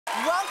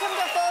Welcome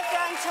to Full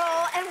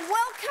Frontal, and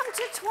welcome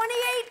to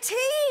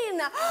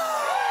 2018.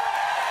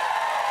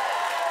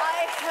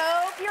 I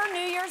hope your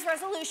New Year's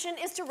resolution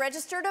is to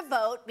register to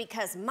vote,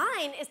 because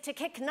mine is to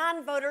kick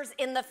non-voters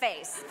in the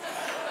face.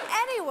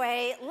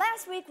 Anyway,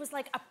 last week was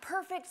like a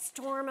perfect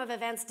storm of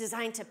events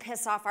designed to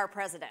piss off our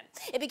president.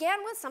 It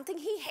began with something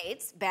he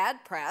hates, bad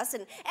press,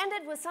 and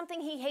ended with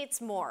something he hates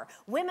more,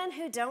 women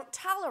who don't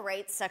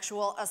tolerate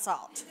sexual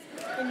assault.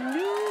 A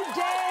new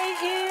day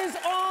is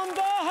on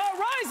the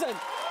horizon.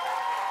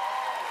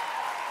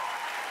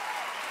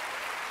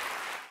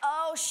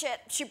 Oh shit,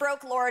 she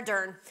broke Laura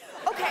Dern.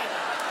 Okay,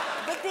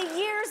 but the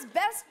year's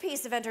best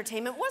piece of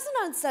entertainment wasn't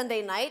on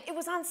Sunday night, it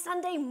was on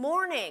Sunday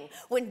morning,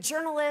 when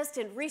journalist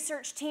and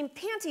research team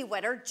panty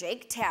wetter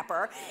Jake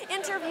Tapper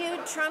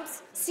interviewed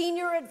Trump's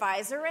senior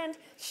advisor and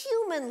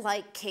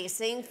human-like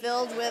casing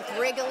filled with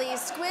wriggly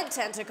squid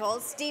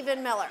tentacles,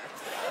 Stephen Miller.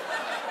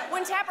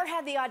 When Tapper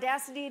had the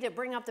audacity to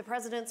bring up the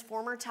president's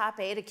former top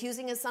aide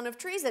accusing his son of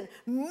treason,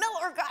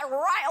 Miller got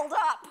riled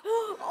up.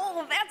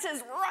 Oh, that's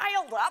his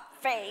riled up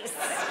face.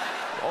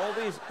 All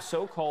these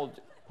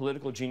so-called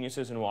political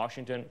geniuses in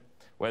Washington,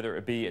 whether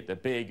it be at the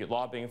big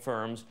lobbying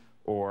firms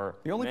or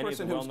the only many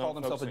person of the who's called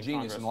himself a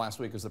genius in the last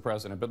week is the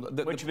president.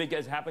 But which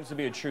happens to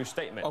be a true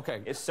statement.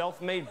 Okay. A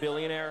self-made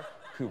billionaire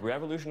who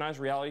revolutionized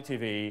reality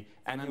TV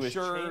and who has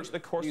changed the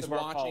course of our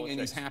politics. He's watching and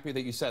he's happy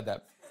that you said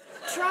that.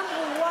 Trump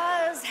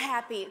was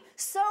happy.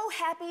 So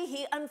happy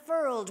he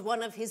unfurled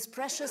one of his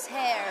precious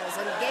hairs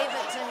and gave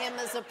it to him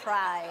as a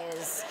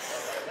prize.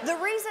 The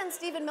reason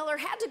Stephen Miller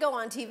had to go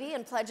on TV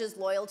and pledge his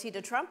loyalty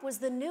to Trump was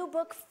the new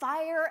book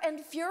Fire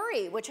and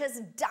Fury, which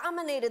has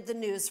dominated the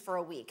news for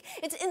a week.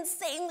 It's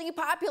insanely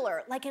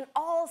popular, like an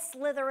all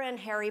Slytherin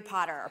Harry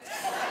Potter.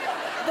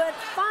 But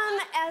fun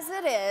as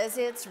it is,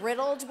 it's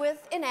riddled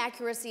with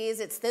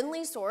inaccuracies, it's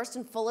thinly sourced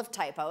and full of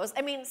typos.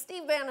 I mean,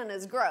 Steve Bannon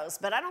is gross,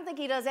 but I don't think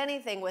he does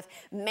anything with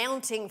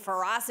mounting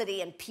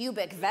ferocity and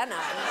pubic venom.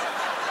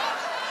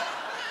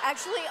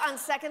 Actually, on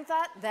second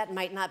thought, that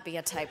might not be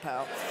a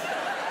typo.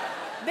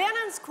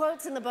 Bannon's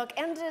quotes in the book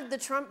ended the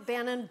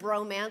Trump-Bannon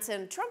bromance,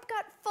 and Trump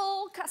got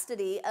full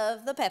custody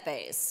of the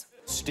Pepes.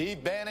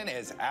 Steve Bannon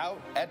is out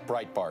at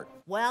Breitbart.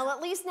 Well,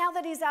 at least now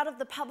that he's out of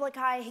the public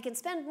eye, he can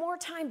spend more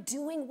time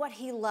doing what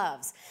he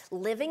loves,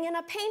 living in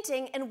a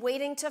painting and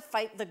waiting to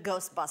fight the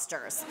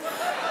Ghostbusters.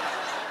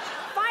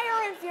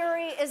 Fire and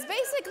Fury is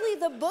basically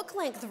the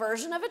book-length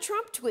version of a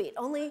Trump tweet,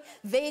 only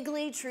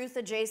vaguely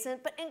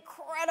truth-adjacent, but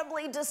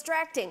incredibly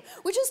distracting,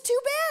 which is too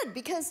bad,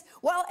 because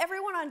while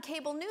everyone on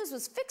cable news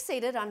was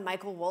fixated on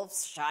Michael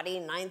Wolff's shoddy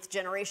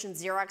 9th-generation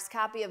Xerox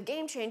copy of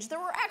Game Change, there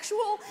were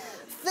actual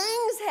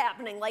things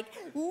happening, like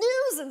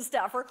news and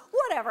stuff, or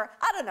whatever,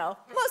 I don't know,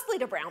 mostly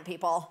to brown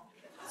people.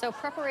 So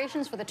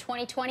preparations for the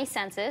 2020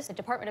 census, the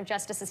Department of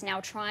Justice is now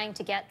trying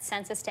to get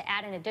census to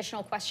add an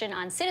additional question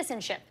on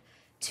citizenship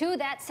to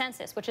that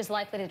census, which is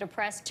likely to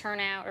depress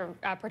turnout or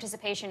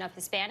participation of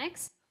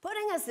Hispanics.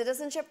 Putting a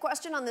citizenship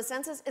question on the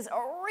census is a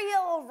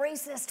real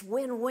racist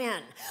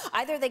win-win.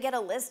 Either they get a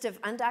list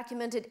of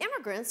undocumented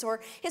immigrants, or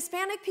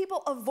Hispanic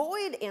people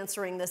avoid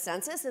answering the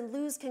census and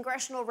lose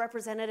congressional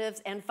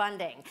representatives and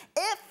funding.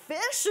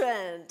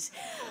 Efficient!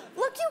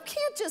 Look, you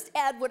can't just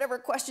add whatever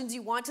questions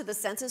you want to the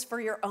census for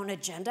your own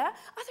agenda.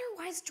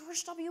 Otherwise,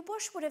 George W.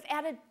 Bush would have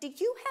added, "Do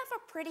you have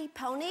a pretty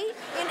pony?"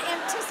 in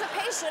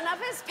anticipation of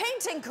his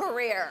painting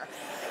career.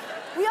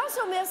 We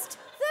also missed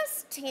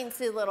this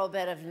teensy little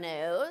bit of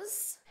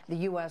news. The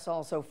U.S.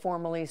 also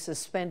formally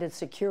suspended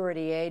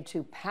security aid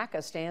to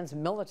Pakistan's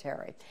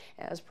military,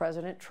 as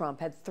President Trump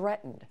had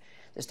threatened.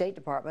 The State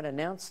Department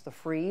announced the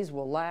freeze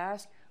will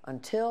last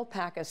until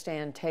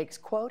Pakistan takes,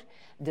 quote,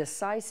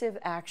 decisive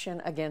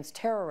action against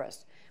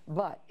terrorists.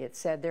 But it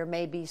said there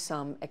may be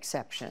some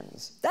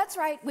exceptions. That's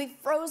right, we've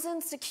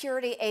frozen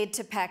security aid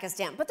to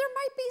Pakistan, but there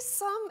might be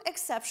some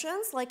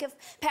exceptions, like if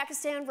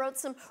Pakistan wrote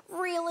some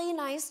really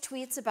nice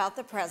tweets about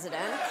the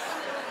president.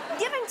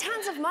 Giving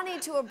tons of money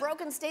to a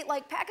broken state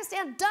like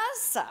Pakistan does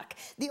suck.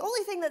 The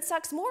only thing that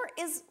sucks more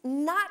is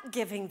not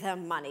giving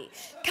them money.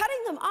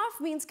 Cutting them off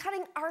means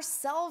cutting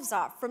ourselves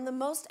off from the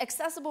most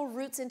accessible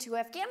routes into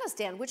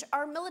Afghanistan, which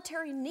our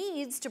military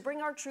needs to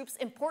bring our troops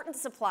important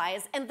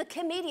supplies and the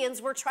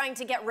comedians we're trying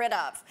to get rid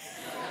of.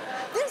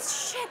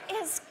 This shit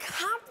is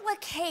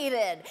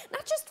complicated.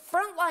 Not just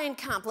frontline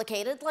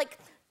complicated, like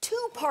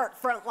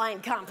two-part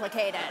frontline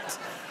complicated.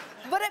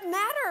 But it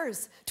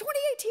matters.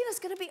 2018 is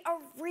going to be a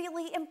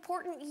really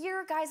important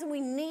year, guys, and we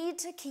need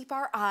to keep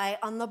our eye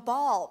on the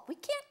ball. We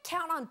can't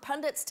count on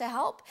pundits to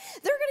help.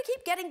 They're going to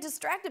keep getting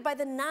distracted by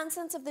the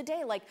nonsense of the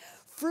day, like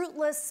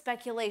fruitless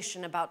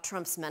speculation about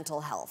Trump's mental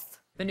health.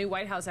 The new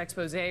White House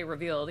expose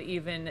revealed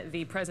even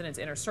the president's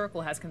inner circle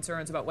has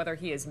concerns about whether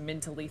he is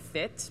mentally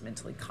fit,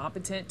 mentally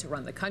competent to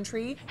run the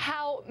country.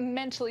 How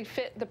mentally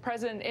fit the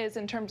president is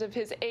in terms of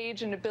his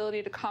age and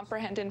ability to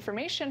comprehend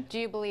information. Do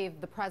you believe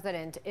the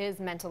president is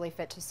mentally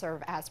fit to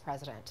serve as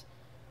president?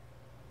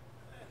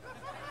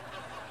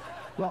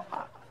 Well,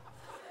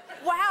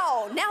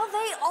 Wow, now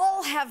they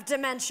all have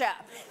dementia.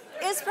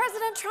 Is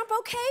President Trump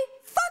okay?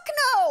 Fuck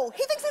no!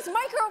 He thinks his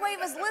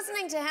microwave is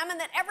listening to him and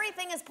that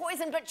everything is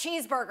poison but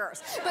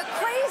cheeseburgers. But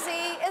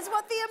crazy is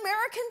what the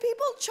American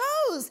people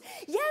chose.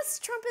 Yes,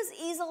 Trump is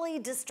easily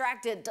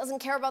distracted, doesn't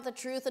care about the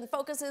truth, and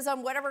focuses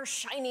on whatever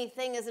shiny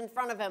thing is in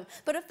front of him.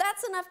 But if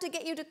that's enough to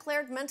get you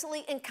declared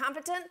mentally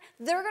incompetent,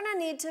 they're gonna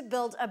need to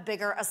build a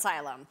bigger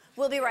asylum.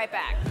 We'll be right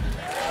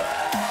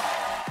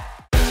back.